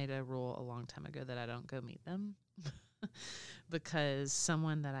 I made a rule a long time ago that I don't go meet them. Because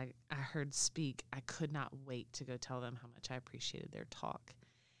someone that I heard speak, I could not wait to go tell them how much I appreciated their talk.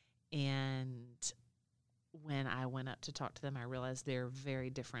 And when I went up to talk to them, I realized they're very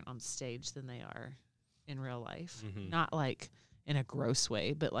different on stage than they are in real life. Mm-hmm. Not like in a gross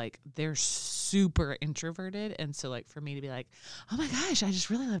way, but like they're super introverted. And so like for me to be like, oh my gosh, I just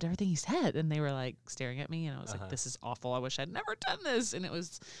really loved everything he said. And they were like staring at me and I was like, this is awful. I wish I'd never done this. And it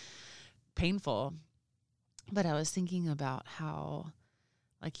was painful. But I was thinking about how,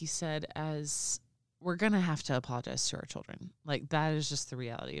 like you said, as we're going to have to apologize to our children. Like that is just the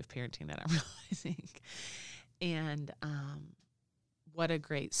reality of parenting that I'm realizing. And what a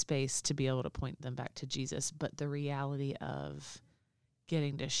great space to be able to point them back to Jesus. But the reality of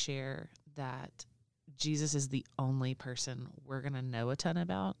getting to share that Jesus is the only person we're going to know a ton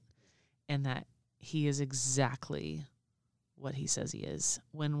about and that he is exactly what he says he is.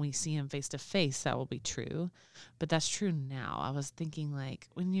 When we see him face to face, that will be true. But that's true now. I was thinking like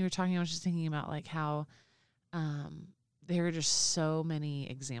when you were talking, I was just thinking about like how there are just so many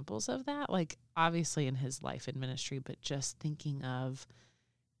examples of that, like obviously in his life and ministry, but just thinking of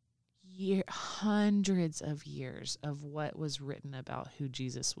hundreds of years of what was written about who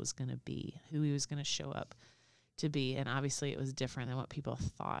Jesus was going to be, who he was going to show up to be. And obviously it was different than what people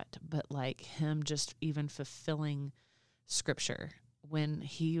thought, but like him just even fulfilling Scripture. When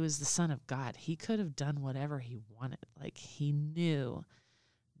he was the Son of God, he could have done whatever he wanted. Like he knew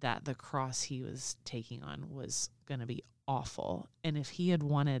that the cross he was taking on was going to be awful. And if he had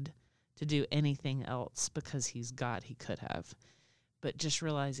wanted to do anything else because he's God, he could have. But just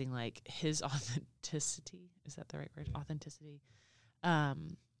realizing like his authenticity, is that the right word? Authenticity,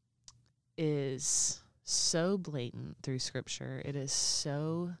 is so blatant through Scripture. It is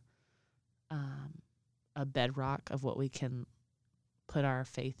so a bedrock of what we can put our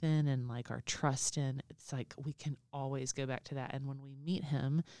faith in and like our trust in. It's like we can always go back to that. And when we meet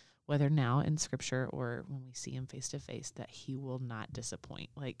him, whether now in Scripture or when we see him face to face, that he will not disappoint.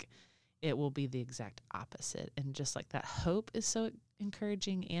 Like it will be the exact opposite. And just like that hope is so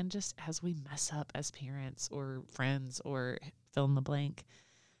encouraging. And just as we mess up as parents or friends or fill in the blank,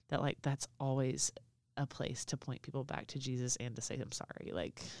 that like that's always a place to point people back to Jesus and to say, I'm sorry.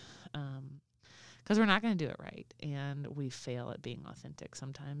 Like, because we're not going to do it right. And we fail at being authentic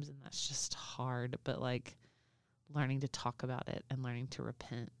sometimes. And that's just hard. But like learning to talk about it and learning to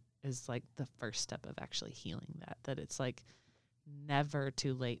repent is like the first step of actually healing that it's like never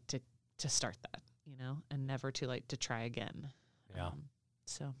too late to start that, you know, and never too late to try again. Yeah.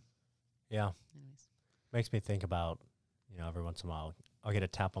 Anyways. Makes me think about, every once in a while I'll get a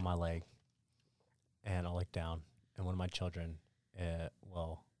tap on my leg and I'll look down and one of my children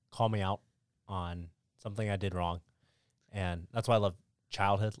will call me out on something I did wrong. And that's why I love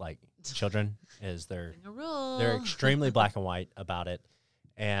childhood, like children, is they're They're extremely black and white about it.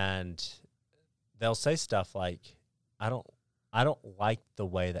 And they'll say stuff like, I don't like the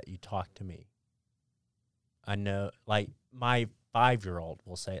way that you talk to me. I know, like my 5-year-old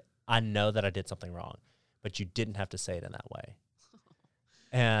will say, I know that I did something wrong, but you didn't have to say it in that way.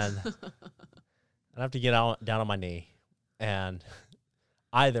 And I have to get down on my knee and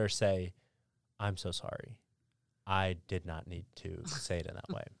either say, I'm so sorry. I did not need to say it in that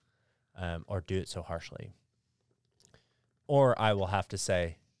way, or do it so harshly. Or I will have to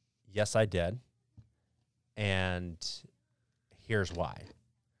say, yes, I did, and here's why.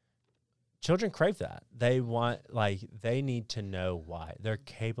 Children crave that. They they need to know why. They're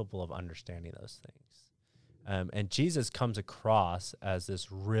capable of understanding those things. And Jesus comes across as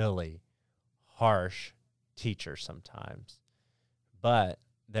this really harsh teacher sometimes. But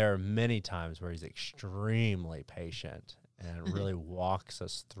there are many times where he's extremely patient and really walks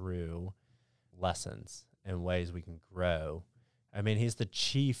us through lessons in ways we can grow. I mean, he's the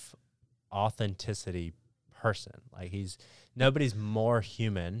chief authenticity person. Like nobody's more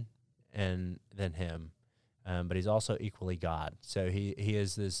human than him, but he's also equally God. So he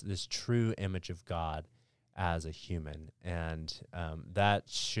is this true image of God as a human, and that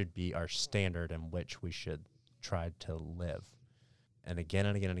should be our standard in which we should try to live. And again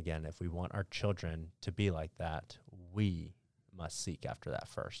and again and again, if we want our children to be like that, we must seek after that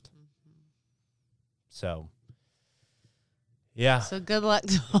first. Mm-hmm. So, yeah. So good luck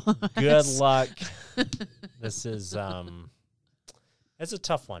to all of us. Good luck. This is, it's a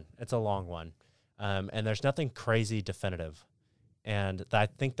tough one. It's a long one. And there's nothing crazy definitive. And I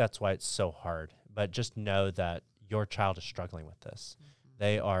think that's why it's so hard. But just know that your child is struggling with this. Mm-hmm.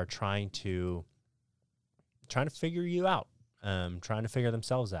 They are trying to figure you out, trying to figure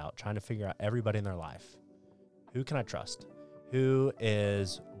themselves out, trying to figure out everybody in their life. Who can I trust? Who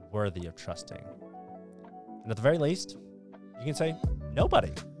is worthy of trusting? And at the very least, you can say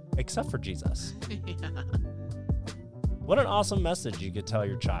nobody except for Jesus. Yeah. What an awesome message you could tell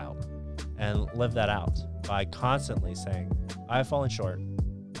your child and live that out by constantly saying, I have fallen short,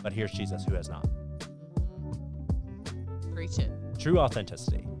 but here's Jesus who has not. Preach it. True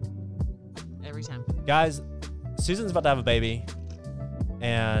authenticity. Every time. Guys, Susan's about to have a baby,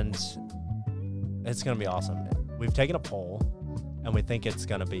 and it's going to be awesome. We've taken a poll, and we think it's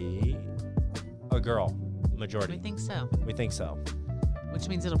going to be a girl majority. We think so. We think so. Which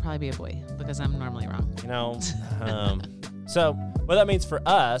means it'll probably be a boy, because I'm normally wrong. You know, so what that means for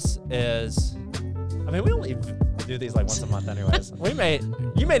us is, I mean, we only do these like once a month anyways.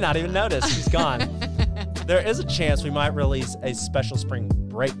 You may not even notice she's gone. There is a chance we might release a special spring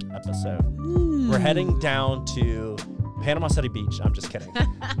break episode. Ooh. We're heading down to Panama City Beach. I'm just kidding.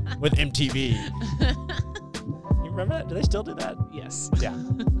 With MTV. You remember that? Do they still do that? Yes. Yeah.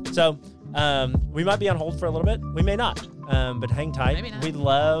 So we might be on hold for a little bit. We may not. But hang tight. Maybe not. We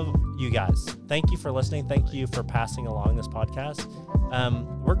love you guys. Thank you for listening. Thank you for passing along this podcast.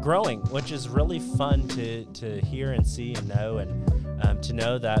 We're growing, which is really fun to hear and see and know, and to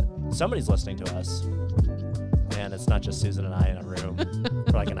know that somebody's listening to us. And it's not just Susan and I in a room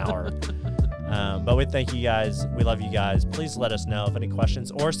for like an hour. But we thank you guys. We love you guys. Please let us know if any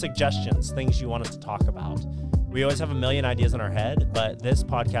questions or suggestions, things you want us to talk about. We always have a million ideas in our head, but this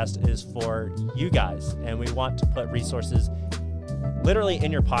podcast is for you guys. And we want to put resources literally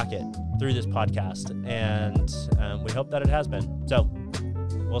in your pocket through this podcast. And we hope that it has been. So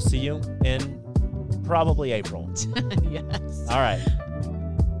we'll see you in probably April. Yes. All right.